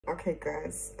Okay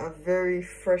guys, a very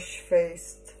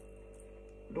fresh-faced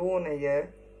LAURNA, yeah?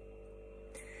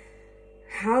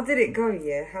 How did it go,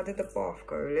 yeah? How did the bath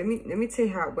go? Let me tell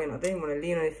you how it went. I didn't want to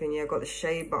lean on anything, yeah? I got the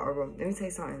shea butter on. Let me tell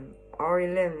you something.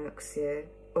 Lennox, yeah?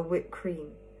 A whipped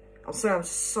cream. I'm sorry, I'm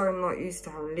so not used to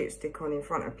having lipstick on in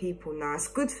front of people now. It's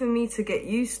good for me to get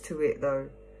used to it, though.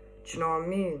 Do you know what I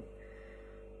mean?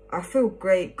 I feel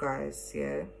great, guys,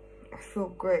 yeah? I feel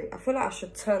great. I feel like I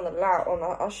should turn the light on.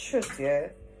 I should, yeah?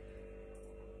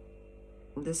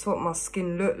 This is what my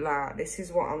skin look like. This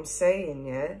is what I'm saying,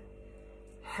 yeah?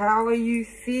 How are you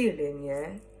feeling,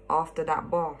 yeah, after that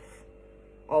bath?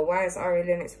 Or why is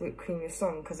Lennox whipped cream your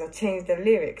song? Because I changed the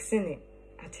lyrics, innit?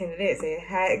 I changed the lyrics, yeah?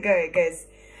 How it go? It goes,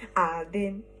 I've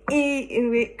been eating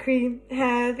whipped cream,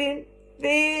 having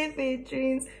vivid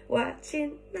dreams,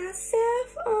 watching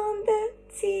myself on the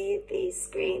TV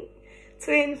screen.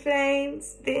 Twin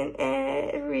flames been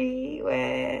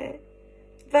everywhere,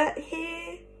 but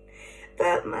here,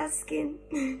 but my skin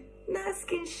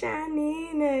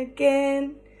shining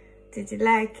again. Did you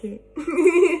like it?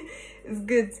 It's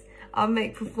good. I'll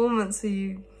make performance for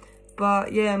you.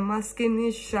 But yeah, my skin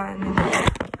is shining.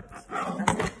 That's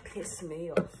gonna piss me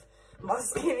off. My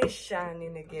skin is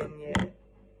shining again, yeah.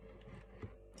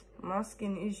 My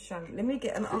skin is shining. Let me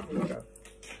get an oven though.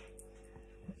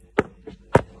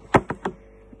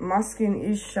 My skin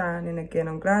is shining again.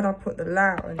 I'm glad I put the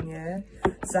light on, yeah.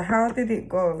 So how did it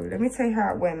go? Let me tell you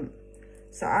how it went.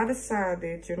 So I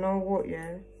decided, you know what,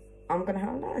 yeah? I'm going to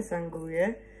have a nice angle,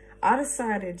 yeah? I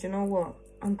decided, you know what?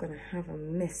 I'm going to have a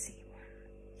messy one,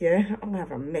 yeah? I'm going to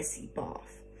have a messy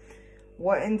bath.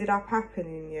 What ended up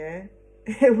happening, yeah?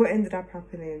 What ended up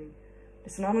happening?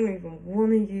 Listen, I don't even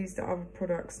want to use the other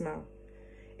products now.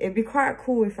 It'd be quite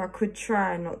cool if I could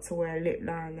try not to wear a lip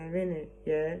liner, innit?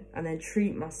 Yeah? And then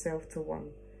treat myself to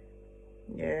one.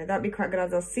 Yeah, that'd be quite good.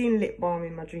 As I was seeing lip balm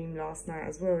in my dream last night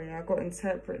as well, yeah? I got to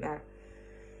interpret that.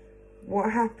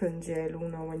 What happened, yeah,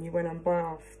 LAURNA, when you went and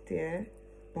bathed, yeah?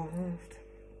 Bathed.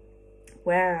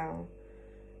 Wow.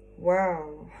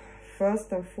 Wow.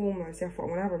 First and foremost, yeah, I thought I'm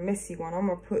going to have a messy one. I'm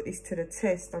going to put this to the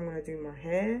test. I'm going to do my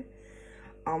hair.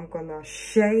 I'm going to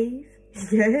shave,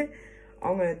 yeah?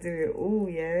 I'm going to do it all,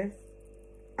 yeah?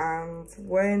 And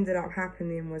what ended up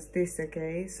happening was this,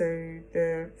 okay? So,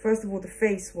 first of all, the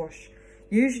face wash.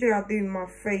 Usually, I do my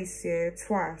face, yeah,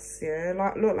 twice, yeah?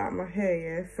 Look like my hair,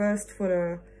 yeah? First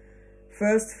for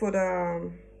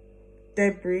the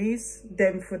debris,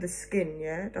 then for the skin,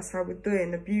 yeah? That's how we do it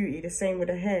in the beauty. The same with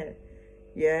the hair,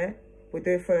 yeah? We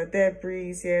do it for the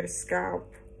debris, yeah? The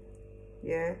scalp,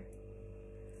 yeah?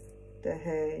 The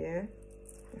hair, yeah?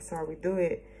 That's how we do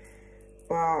it.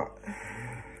 But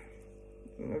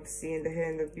obviously in the hair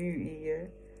and the beauty, yeah,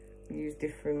 we use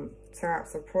different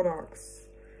types of products.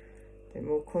 They're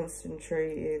more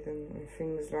concentrated and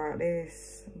things like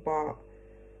this. But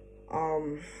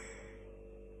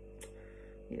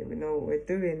yeah, we know what we're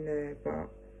doing there. But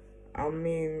I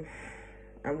mean,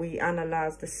 and we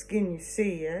analyze the skin, you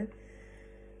see, yeah.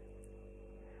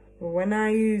 But when I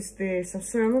use this, I'm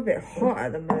sorry, I'm a bit hot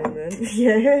at the moment,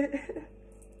 yeah.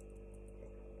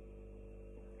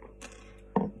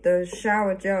 The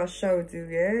shower gel I showed you,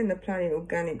 yeah, in the Planet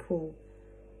Organic haul.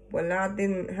 Well, I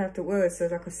didn't have to wear it, so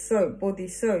it's like a soap, body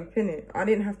soap, innit? I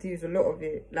didn't have to use a lot of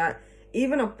it. Like,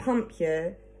 even a pump,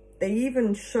 yeah, they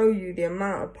even show you the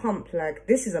amount of pump. Like,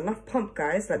 this is enough pump,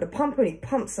 guys. Like, the pump only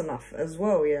pumps enough as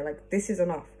well, yeah. Like, this is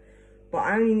enough. But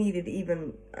I only needed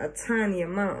even a tiny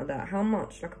amount of that. How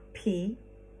much? Like a pea.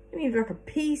 I needed like a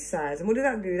pea size. And what did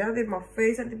that do? That did my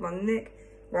face, that did my neck,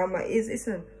 around my ears.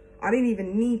 Listen, I didn't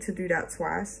even need to do that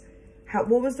twice.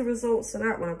 What was the results of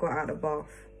that when I got out of the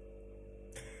bath?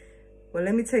 Well,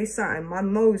 let me tell you something. My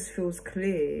nose feels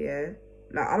clear, yeah?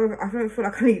 Like, I don't feel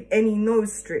like I need any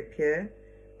nose strip, yeah?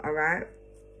 Alright?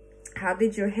 How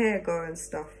did your hair go and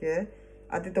stuff, yeah?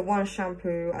 I did the one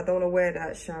shampoo. I don't want to wear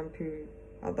that shampoo.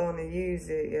 I don't want to use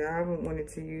it, yeah? I haven't wanted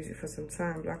to use it for some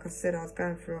time. Like I said, I was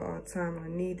going through it all the time and I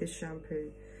need this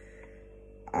shampoo.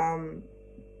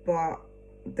 But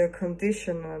the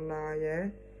conditioner now,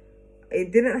 yeah,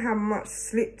 it didn't have much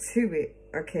slip to it,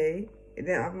 okay? It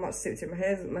didn't have much slip to it.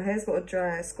 My hair's got to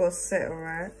dry, it's got to set,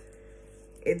 alright?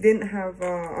 It didn't have,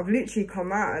 I've literally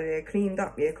come out of there, cleaned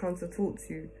up, yeah, come to talk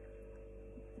to you.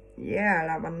 Yeah,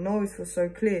 like my nose feels so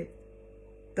clear.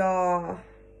 My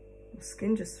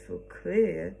skin just feels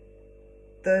clear.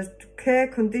 The care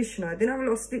conditioner, I didn't have a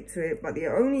lot of slip to it, but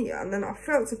and then I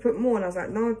felt to put more and I was like,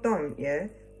 no, don't, yeah?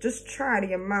 Just try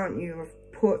the amount you have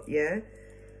put, yeah?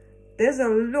 There's a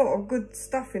lot of good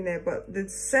stuff in there, but the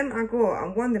scent I got,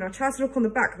 I'm wondering, I tried to look on the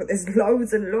back, but there's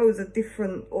loads and loads of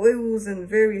different oils and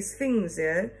various things,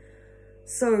 yeah?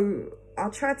 So I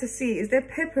tried to see, is there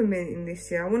peppermint in this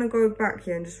here? I want to go back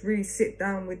here and just really sit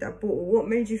down with that bottle. What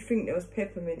made you think there was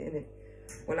peppermint in it?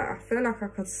 Well, like, I felt like I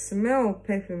could smell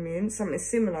peppermint, something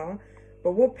similar.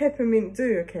 But what peppermint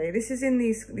do, okay? This is in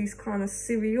these kind of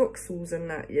cereoxyls and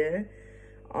that, yeah?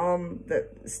 That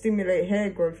stimulate hair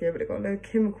growth, yeah? But they've got a lot of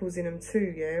chemicals in them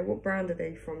too, yeah? What brand are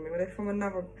they from? Well, they're from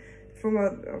another... From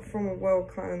a well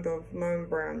kind of known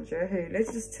brand, yeah. Who?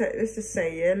 Let's just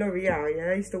say, yeah, L'Oreal, yeah.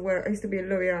 I used to be a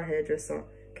L'Oreal hairdresser.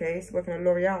 Okay, I used to work in a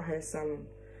L'Oreal hair salon.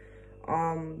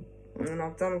 And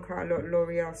I've done quite a lot of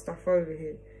L'Oreal stuff over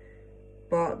here.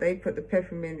 But they put the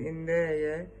peppermint in there,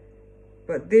 yeah.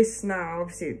 But this now,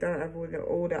 obviously, it don't have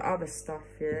all the other stuff,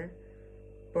 yeah.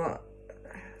 But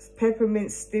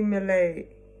peppermint stimulate,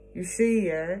 you see,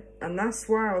 yeah. And that's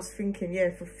why I was thinking, yeah,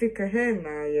 for thicker hair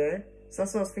now, yeah. So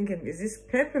that's what I was thinking, is this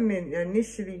peppermint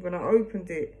initially when I opened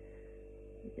it?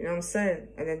 You know what I'm saying?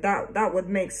 And then that would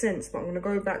make sense, but I'm going to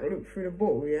go back and look through the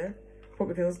bottle, yeah?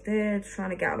 Probably because I was there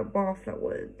trying to get out of the bath, like,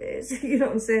 what is this? You know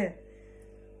what I'm saying?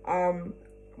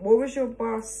 What was your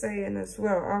bath saying as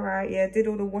well? Alright, yeah, did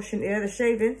all the washing, yeah, the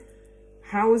shaving.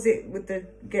 How was it with the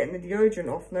getting the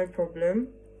deodorant off? No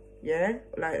problem. Yeah?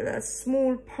 Like, that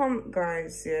small pump,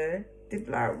 guys, yeah? Did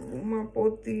like my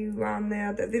body around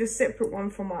there. I did a separate one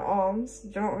for my arms. Do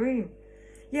you know what I mean?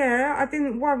 Yeah, I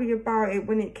didn't worry about it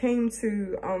when it came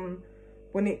to the,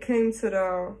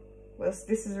 well,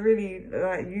 this is really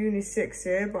like unisex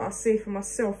here, but I say for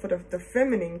myself for the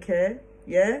feminine care,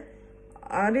 yeah,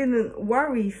 I didn't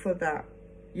worry for that.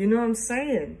 You know what I'm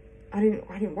saying? I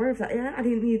didn't worry for that. Yeah, I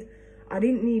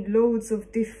didn't need loads of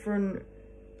different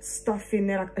stuff in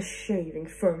there, like a shaving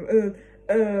foam,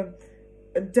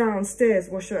 downstairs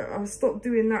washer. I stopped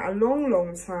doing that a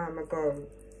long time ago.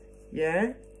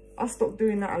 Yeah, I stopped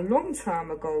doing that a long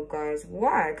time ago, guys.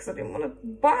 Why? Because I didn't want to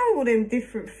buy all them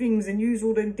different things and use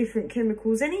all them different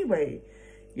chemicals anyway.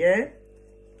 Yeah,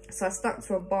 so I stuck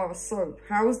to a bar of soap.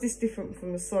 How is this different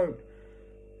from the soap?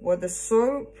 Well, the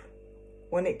soap,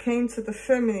 when it came to the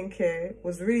feminine care,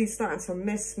 was really starting to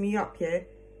mess me up, yeah,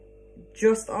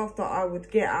 just after I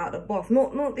would get out of the bath.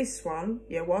 Not this one,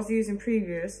 yeah, what I was using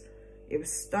previous. It was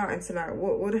starting to, like,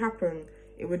 what would happen?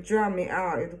 It would drown me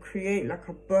out. It would create like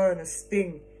a burn, a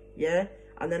sting, yeah?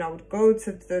 And then I would go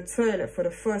to the toilet for the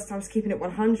first time, just keeping it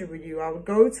 100 with you. I would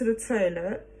go to the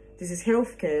toilet. This is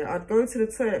healthcare. I'd go to the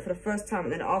toilet for the first time,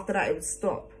 and then after that, it would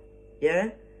stop,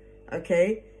 yeah?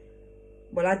 Okay?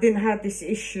 Well, I didn't have this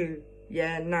issue,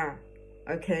 yeah, nah,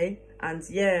 okay? And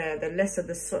yeah, the less of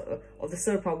the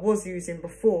soap I was using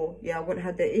before, yeah, I wouldn't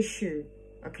have the issue.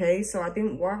 Okay, so I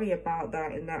didn't worry about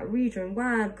that in that region.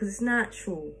 Why? Because it's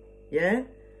natural, yeah?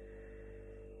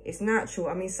 It's natural.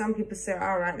 I mean, some people say,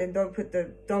 all right, then don't put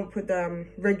the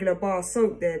regular bar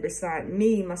soap there. But it's like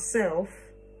me, myself,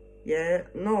 yeah?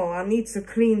 No, I need to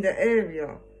clean the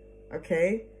area,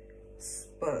 okay?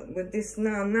 But with this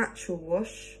now natural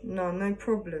wash, no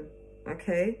problem,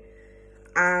 okay?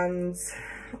 And,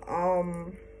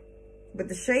 with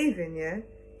the shaving, yeah,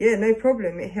 no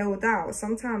problem. It held out.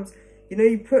 Sometimes, you know,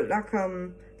 you put like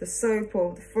the soap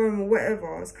or the foam or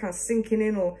whatever, it's kind of sinking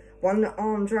in, or one the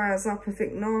arm dries up and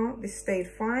think, nah, this stayed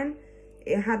fine.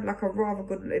 It had like a rather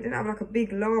good, it didn't have like a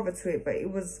big lava to it, but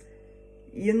it was,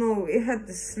 you know, it had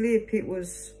the slip, it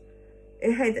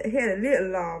had a little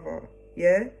lava,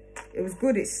 yeah. It was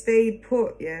good, it stayed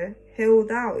put, yeah, held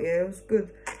out, yeah, it was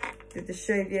good. Did the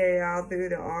shave, yeah, I'll do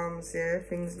the arms, yeah,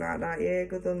 things like that, yeah,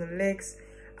 good on the legs.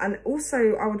 And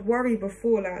also, I would worry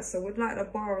before that. So with like the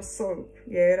bar of soap,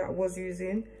 yeah, that I was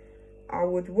using, I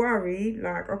would worry,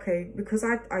 like, okay, because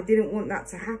I didn't want that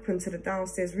to happen to the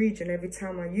downstairs region every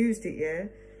time I used it, yeah.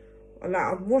 Like,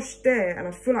 I'd wash there, and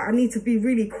I feel like I need to be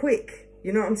really quick,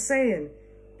 you know what I'm saying?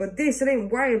 But this, I didn't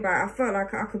worry about it. I felt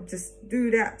like I could just do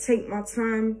that, take my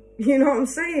time, you know what I'm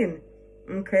saying?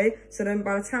 Okay, so then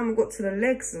by the time I got to the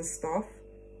legs and stuff,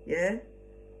 yeah,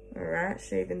 all right,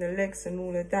 shaving the legs and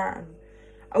all of that, and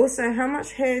also, how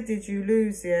much hair did you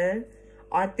lose, yeah?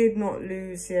 I did not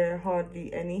lose, yeah,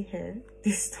 hardly any hair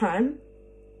this time.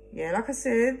 Yeah, like I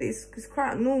said, it's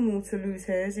quite normal to lose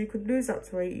hairs. You could lose up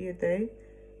to 80 a day,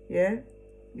 yeah?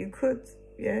 You could,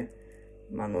 yeah?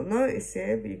 You might not notice,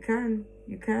 yeah, but you can.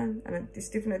 And it's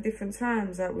different at different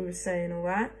times, like we were saying, all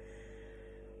right?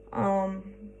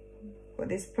 But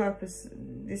this purpose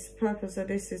of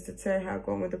this is to tell you how I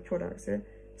got on with the products, yeah?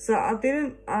 So I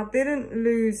didn't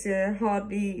lose, yeah, I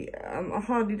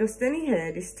hardly lost any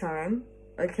hair this time,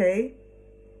 okay?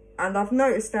 And I've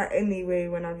noticed that anyway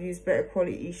when I've used better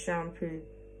quality shampoo.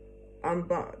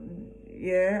 But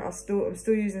yeah, I'm still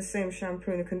using the same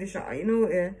shampoo and the conditioner. You know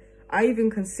what, yeah? I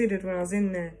even considered when I was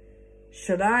in there,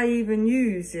 should I even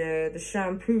use, yeah, the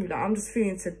shampoo? Like, I'm just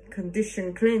feeling to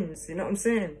condition cleanse, you know what I'm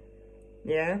saying?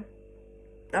 Yeah,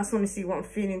 that's honestly what I'm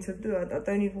feeling to do. I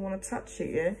don't even want to touch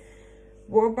it, yeah.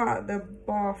 What about the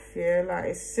bath, yeah, like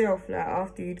itself, like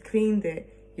after you'd cleaned it?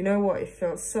 You know what, it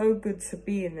felt so good to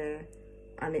be in there.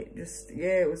 And it just,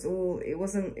 yeah, it was all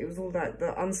like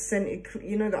the unscented,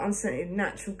 you know, the unscented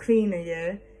natural cleaner,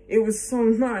 yeah. It was so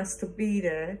nice to be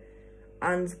there.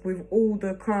 And with all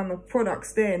the kind of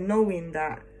products there, knowing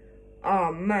that,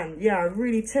 oh man, yeah, I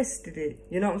really tested it.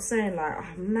 You know what I'm saying? Like,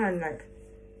 oh man, like,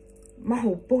 my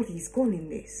whole body's gone in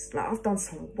this. Like, I've done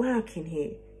some work in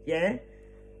here, yeah?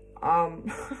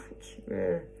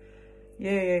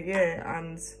 yeah.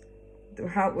 And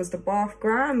how it was the bath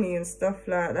grimy and stuff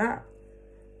like that.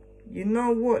 You know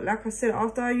what? Like I said,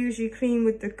 after I usually clean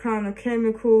with the kind of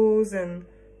chemicals and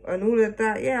all of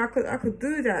that, yeah, I could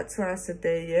do that twice a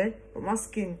day, yeah. But my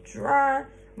skin dry,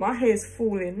 my hair's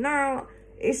falling out.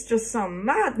 It's just some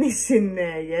madness in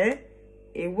there, yeah.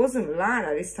 It wasn't like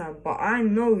that this time, but I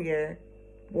know, yeah,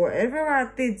 whatever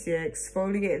I did, yeah,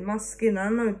 exfoliated my skin. I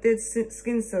know dead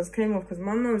skin cells came off because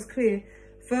my nose clear.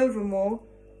 Furthermore,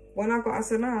 when I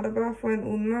said, nah, the bath went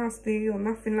all nasty or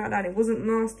nothing like that. It wasn't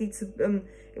nasty to,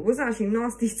 it wasn't actually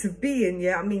nasty to be in,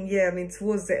 yeah. I mean,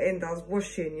 towards the end, I was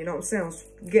washing, you know what I'm saying? I was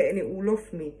getting it all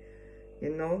off me, you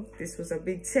know. This was a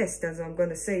big test, as I'm going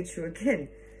to say to you again,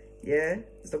 yeah.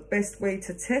 It's the best way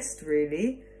to test,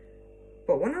 really.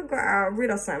 But when I got out, I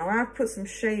realised something. I put some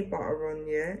shea butter on,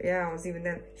 yeah. Yeah, I was even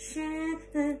there.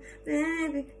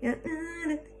 Baby, yeah.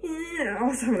 I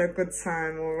was having a good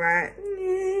time, all right.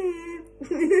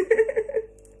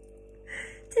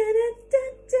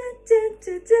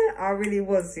 I really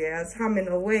was, yeah. I was humming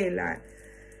away, like.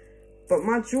 But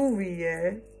my jewellery,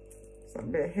 yeah. It's a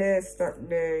bit of hair stuck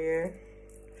there, yeah.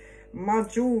 My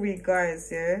jewellery, guys,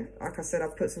 yeah, like I said, I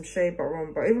put some shea butter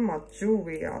on, but even my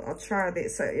jewellery, I tried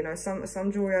it. So, you know,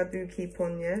 some jewellery I do keep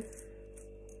on, yeah.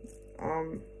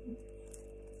 I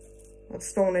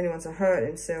just don't want anyone to hurt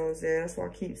themselves, yeah. That's why I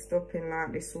keep stopping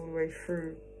like this all the way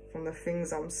through from the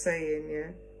things I'm saying,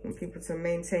 yeah. I want people to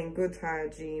maintain good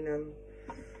hygiene and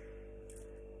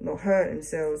not hurt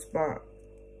themselves, but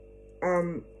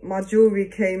my jewellery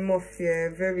came off, yeah,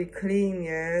 very clean,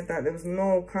 yeah, that there was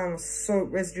no kind of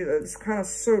soap residue. This kind of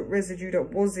soap residue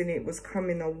that was in it was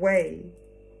coming away,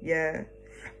 yeah.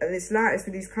 And it's like this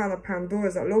with these kind of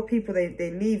Pandoras, like a lot of people, they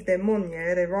leave them on,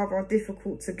 yeah. They're rather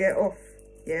difficult to get off,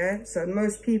 yeah. So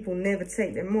most people never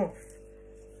take them off.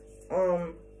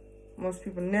 Most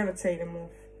people never take them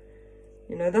off.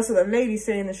 You know, that's what the lady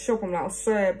said in the shop. I'm like, I'm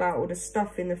sorry about all the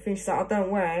stuff in the thing. She's like, oh, don't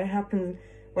worry, it happens.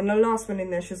 When the last one in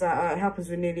there, she was like, oh, it happens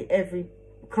with nearly every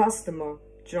customer.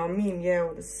 Do you know what I mean? Yeah,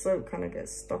 all the soap kind of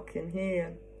gets stuck in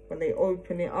here when they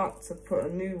open it up to put a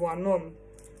new one on.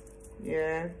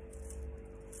 Yeah.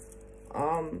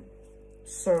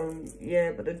 So,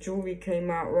 yeah, but the jewellery came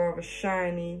out rather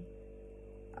shiny.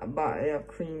 But I've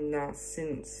cleaned now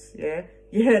since, yeah.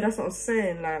 Yeah, that's what I'm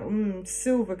saying. Like,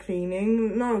 silver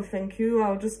cleaning. No, thank you.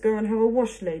 I'll just go and have a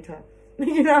wash later.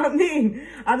 You know what I mean?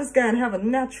 I'll just go and have a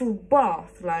natural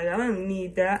bath. Like, I don't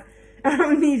need that. I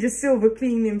don't need your silver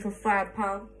cleaning for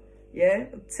 £5. Yeah?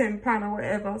 £10 or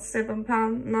whatever.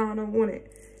 £7. No, I don't want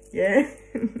it. Yeah?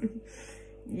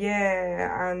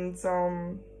 Yeah, and,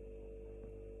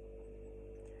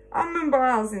 I remember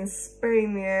I was in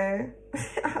Spain, yeah.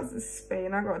 I was in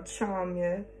Spain. I got a charm,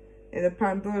 yeah, in the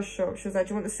Pandora shop. She was like,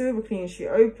 do you want the silver clean? She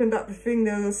opened up the thing.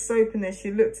 There was soap in there.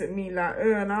 She looked at me like,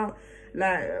 and I,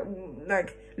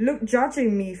 like, look,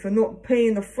 judging me for not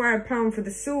paying the £5 for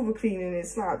the silver cleaning.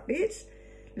 It's like, bitch,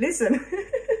 listen.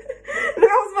 Look,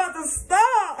 I was about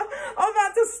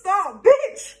to start,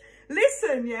 bitch.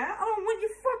 Listen, yeah, I don't want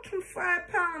your fucking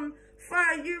 £5,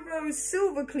 €5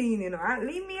 silver cleaning, alright?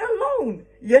 Leave me alone,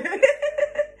 yeah?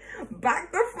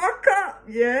 Back the fuck up,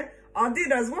 yeah? I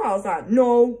did as well. I was like,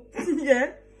 no,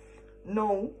 yeah,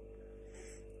 no,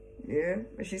 yeah.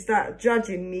 But she started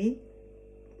judging me.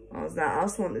 I was like, I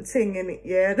just want the thing in it,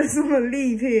 yeah. I just want to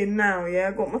leave here now, yeah.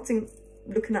 I got my thing,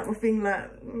 looking at my thing like,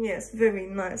 yes, very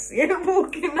nice, yeah,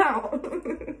 walking out.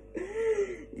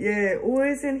 Yeah,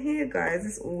 always in here, guys.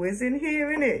 It's always in here,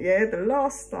 innit? Yeah, the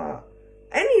last start.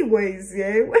 Anyways,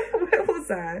 yeah, where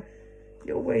was I?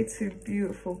 You're way too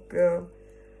beautiful, girl.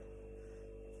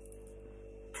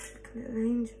 Little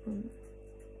angel.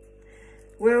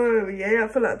 Well, yeah, I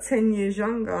feel like 10 years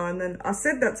younger. And then I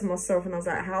said that to myself and I was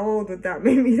like, how old would that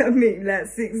make me? That made me like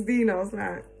 16. I was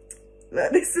like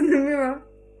this in the mirror.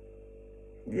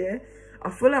 Yeah. I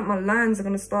feel like my lines are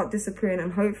going to start disappearing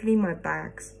and hopefully my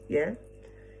bags. Yeah.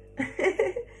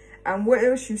 And what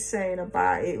else you saying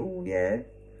about it all, yeah?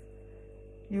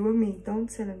 You and me. Don't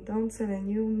tell him,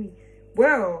 you and me.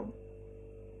 Well,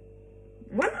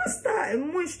 when I started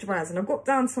moisturising, I got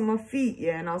down to my feet,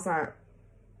 yeah, and I was like,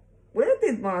 where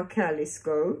did my callus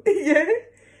go? Yeah?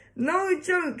 No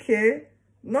joke, yeah?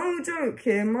 No joke,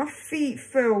 yeah? My feet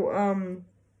felt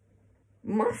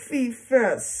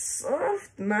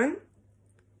soft, man.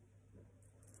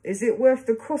 Is it worth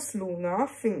the cost, Lorna? I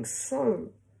think so.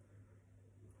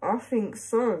 I think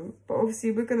so. But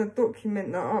obviously, we're going to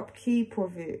document the upkeep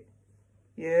of it.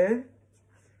 Yeah?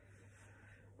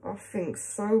 I think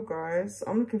so, guys.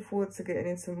 I'm looking forward to getting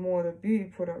into more of the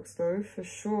beauty products, though, for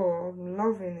sure. I'm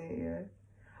loving it, yeah?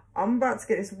 I'm about to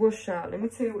get this wash out. Let me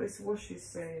tell you what this wash is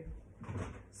saying.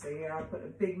 So, yeah, I put the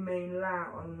big main light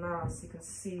on now so you can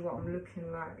see what I'm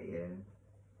looking like, yeah?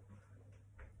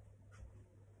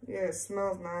 Yeah, it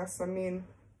smells nice. I mean,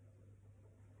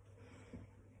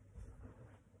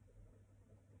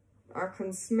 I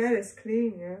can smell it's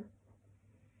clean, yeah?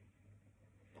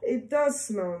 It does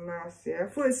smell nice, yeah? I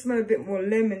thought it smelled a bit more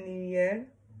lemony, yeah?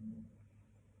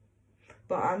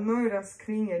 But I know that's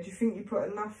clean, yeah? Do you think you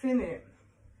put enough in it?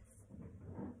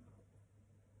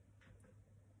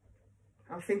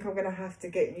 I think I'm going to have to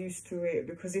get used to it,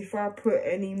 because if I put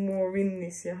any more in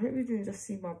this, yeah? I hope you didn't just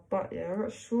see my butt, yeah? I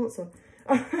got shorts on.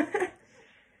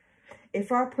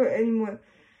 If I put any more...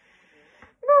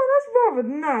 No, that's rather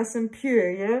nice and pure,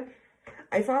 yeah?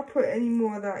 If I put any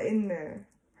more of that in there,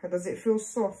 how does it feel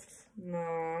soft? No,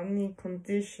 I need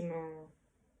conditioner.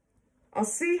 I'll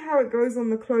see how it goes on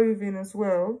the clothing as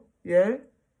well, yeah?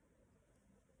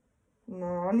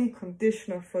 No, I need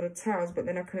conditioner for the towels, but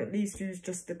then I can at least use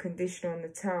just the conditioner on the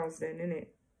towels then, innit?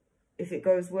 If it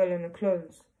goes well in the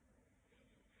clothes.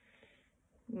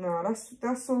 No,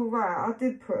 that's alright. I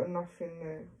did put enough in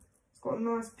there. It's got a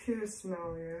nice pure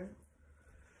smell, yeah?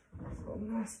 It's got a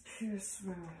nice pure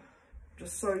smell.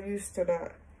 Just so used to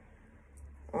that.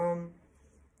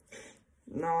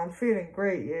 No, I'm feeling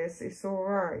great, yes. It's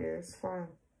alright, yeah, it's fine.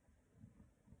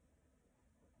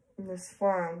 It's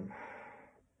fine.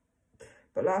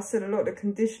 But like I said, a lot of the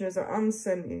conditioners are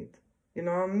unscented. You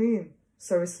know what I mean?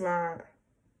 So it's like...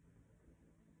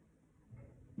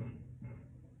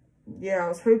 Yeah, I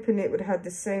was hoping it would have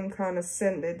the same kind of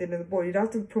scent they did in the body. You'd have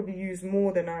to probably use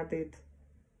more than I did.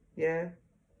 Yeah?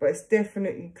 But it's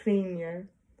definitely clean, yeah?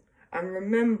 And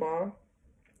remember,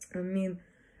 I mean,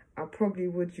 I probably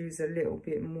would use a little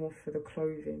bit more for the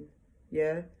clothing.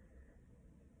 Yeah?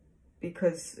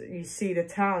 Because you see the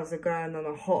towels are going on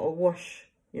a hotter wash.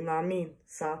 You know what I mean?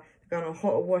 So, going on a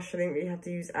hotter wash, I didn't really have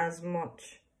to use as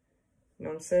much. You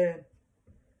know what I'm saying?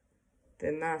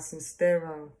 They're nice and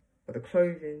sterile. But the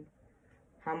clothing,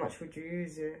 how much would you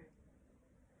use it?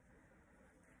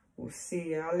 We'll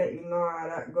see. I'll let you know how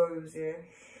that goes, yeah?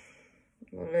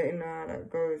 I'll let you know how that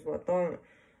goes. But I don't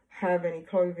have any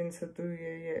clothing to do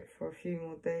here yet for a few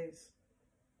more days.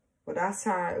 But that's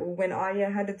how it all went. I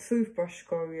had a toothbrush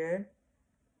go, yeah?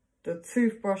 The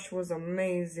toothbrush was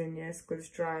amazing, yes, because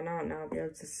it's drying out now, I'll be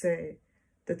able to say.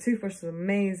 The toothbrush was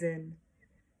amazing.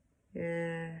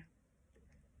 Yeah.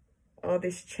 Oh,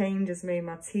 this change has made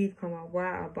my teeth come out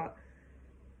whiter, but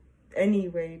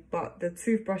anyway, but the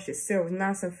toothbrush itself was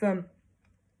nice and firm.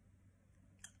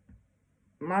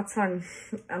 My tongue,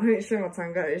 I don't show my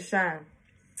tongue, got it shine.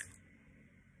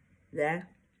 Yeah.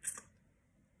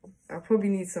 I probably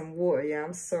need some water, yeah,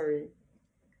 I'm sorry.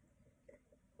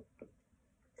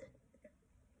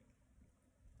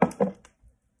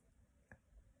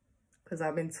 Because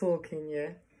I've been talking, yeah.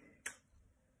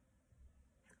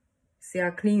 See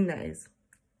how clean that is?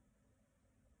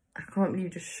 I can't believe you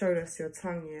just showed us your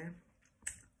tongue, yeah?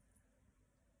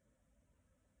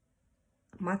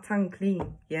 My tongue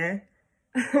clean, yeah?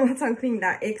 My tongue clean,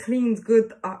 that it cleans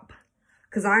good up.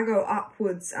 Because I go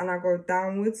upwards and I go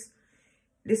downwards.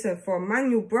 Listen, for a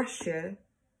manual brush, yeah,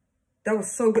 that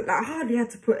was so good. Like, I hardly had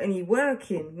to put any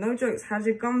work in. No jokes. How's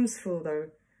your gums feel, though?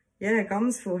 Yeah,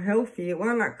 gums feel healthy. It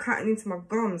wasn't like cutting into my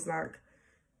gums. Like,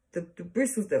 the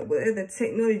bristles, the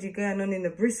technology going on in the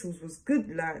bristles was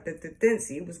good. Like, the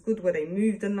density was good where they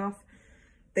moved enough.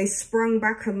 They sprung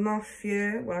back enough,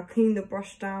 yeah, when I cleaned the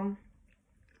brush down.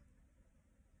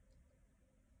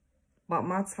 But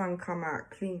my tongue come out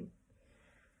clean.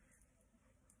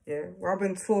 Yeah, where I've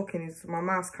been talking is my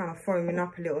mouth's kind of foaming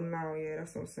up a little now, yeah,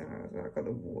 that's what I'm saying. I got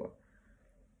the water.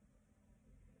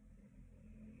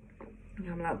 And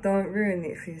I'm like, don't ruin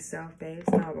it for yourself, babes.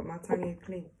 No, but my tongue is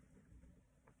clean.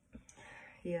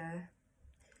 Yeah.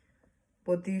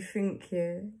 What do you think,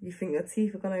 yeah? You think your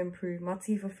teeth are going to improve? My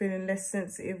teeth are feeling less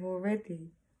sensitive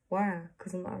already. Why?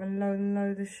 Because I'm not having loads and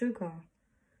loads of sugar.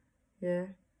 Yeah.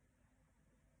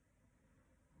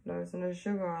 loads of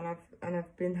sugar, and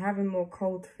I've been having more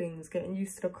cold things, getting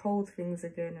used to the cold things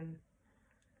again, and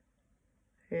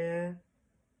yeah,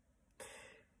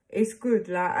 it's good.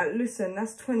 Like, listen,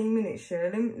 that's 20 minutes, yeah.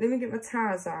 Let me get my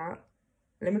towels out.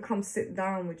 Let me come sit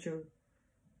down with you,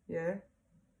 yeah.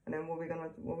 And then what we gonna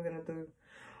do?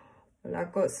 Well,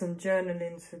 I've got some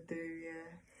journaling to do,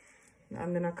 yeah.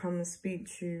 And then I come and speak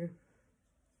to you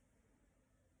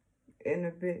in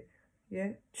a bit, yeah.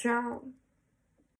 Ciao.